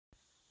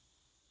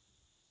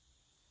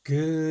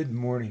Good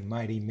morning,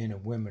 mighty men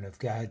and women of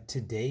God.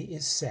 Today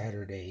is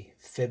Saturday,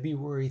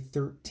 February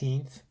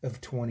 13th of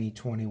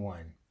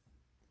 2021.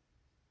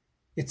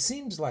 It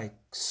seems like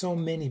so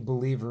many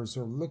believers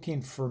are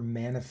looking for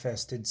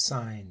manifested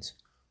signs,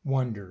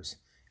 wonders,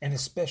 and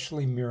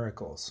especially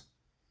miracles.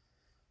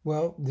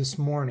 Well, this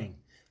morning,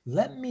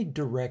 let me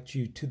direct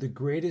you to the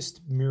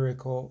greatest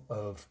miracle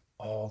of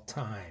all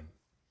time.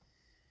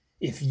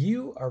 If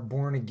you are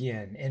born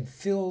again and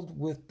filled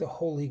with the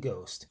Holy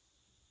Ghost,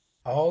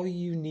 all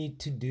you need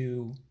to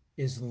do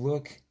is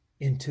look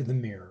into the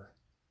mirror.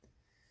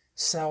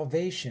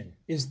 Salvation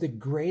is the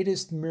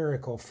greatest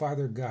miracle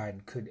Father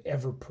God could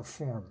ever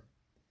perform.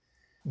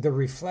 The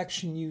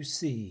reflection you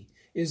see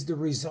is the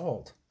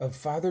result of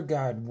Father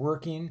God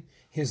working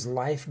his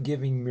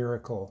life-giving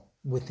miracle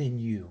within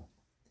you.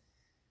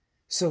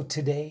 So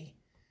today,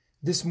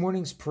 this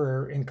morning's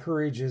prayer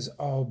encourages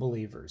all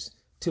believers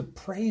to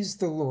praise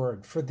the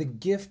Lord for the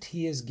gift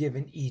he has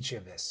given each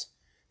of us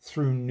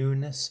through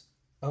newness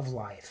of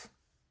life.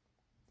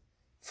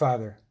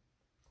 Father,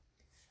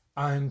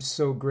 I'm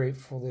so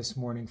grateful this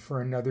morning for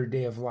another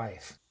day of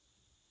life,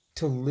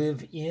 to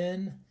live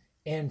in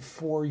and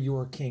for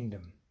your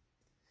kingdom.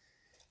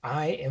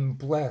 I am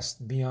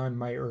blessed beyond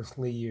my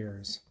earthly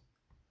years.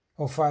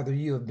 Oh, Father,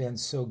 you have been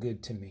so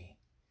good to me.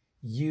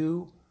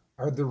 You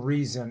are the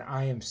reason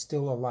I am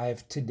still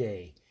alive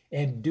today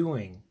and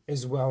doing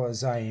as well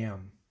as I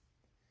am.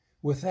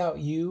 Without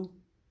you,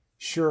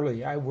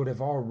 surely I would have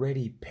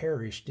already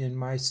perished in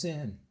my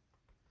sin.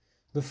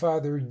 But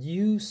Father,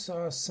 you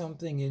saw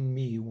something in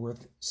me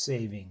worth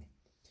saving.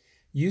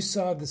 You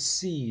saw the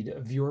seed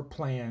of your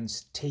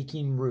plans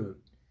taking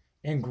root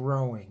and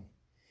growing,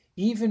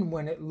 even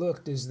when it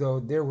looked as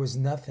though there was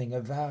nothing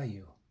of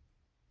value.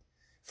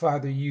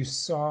 Father, you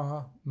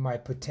saw my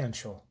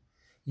potential.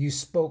 You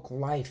spoke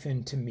life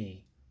into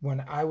me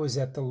when I was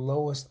at the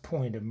lowest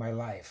point of my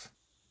life.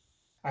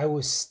 I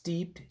was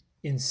steeped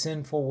in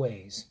sinful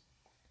ways,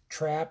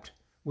 trapped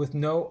with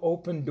no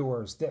open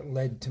doors that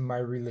led to my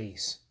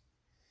release.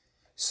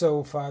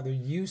 So, Father,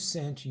 you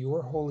sent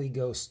your Holy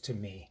Ghost to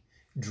me,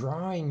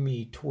 drawing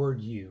me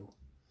toward you.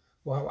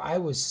 While I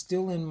was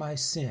still in my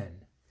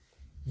sin,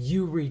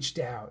 you reached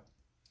out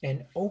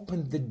and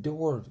opened the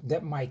door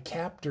that my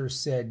captor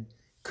said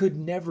could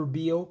never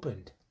be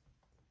opened.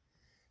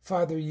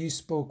 Father, you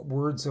spoke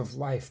words of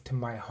life to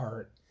my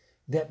heart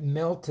that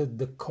melted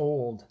the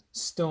cold,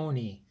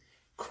 stony,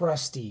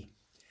 crusty,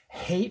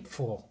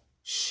 hateful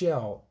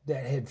shell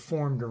that had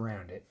formed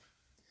around it.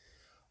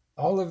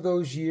 All of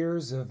those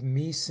years of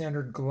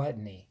me-centered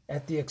gluttony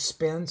at the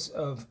expense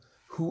of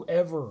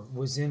whoever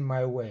was in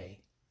my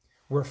way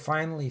were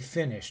finally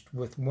finished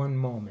with one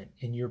moment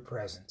in your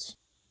presence.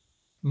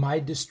 My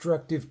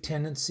destructive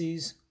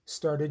tendencies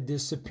started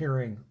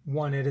disappearing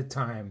one at a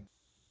time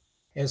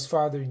as,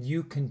 Father,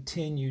 you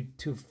continued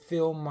to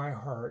fill my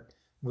heart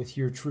with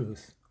your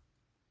truth.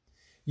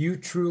 You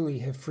truly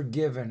have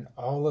forgiven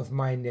all of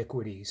my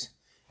iniquities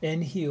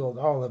and healed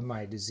all of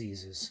my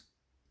diseases.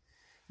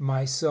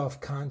 My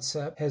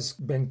self-concept has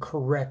been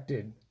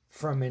corrected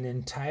from an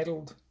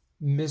entitled,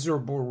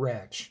 miserable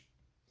wretch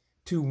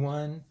to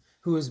one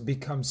who has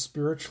become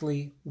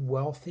spiritually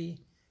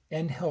wealthy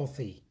and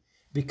healthy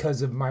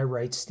because of my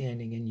right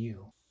standing in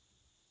you.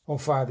 Oh,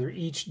 Father,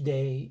 each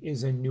day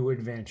is a new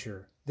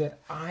adventure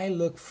that I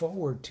look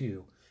forward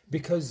to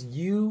because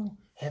you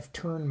have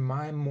turned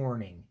my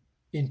mourning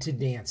into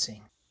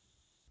dancing.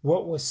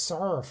 What was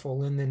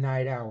sorrowful in the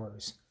night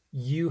hours,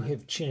 you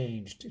have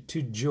changed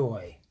to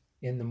joy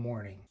in the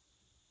morning.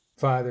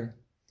 Father,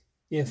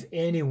 if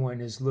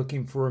anyone is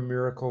looking for a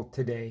miracle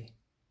today,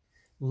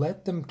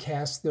 let them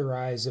cast their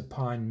eyes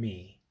upon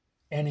me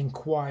and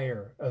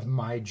inquire of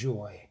my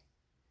joy.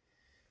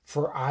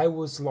 For I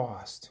was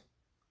lost,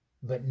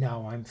 but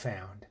now I'm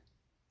found.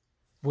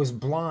 Was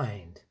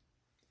blind,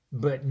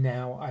 but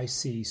now I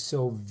see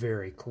so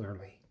very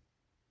clearly.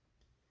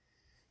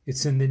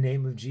 It's in the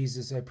name of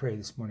Jesus I pray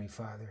this morning,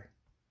 Father.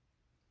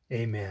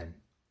 Amen.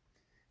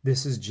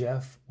 This is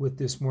Jeff with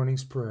this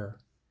morning's prayer,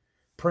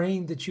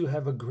 praying that you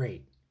have a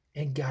great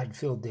and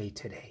God-filled day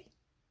today.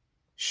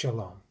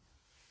 Shalom.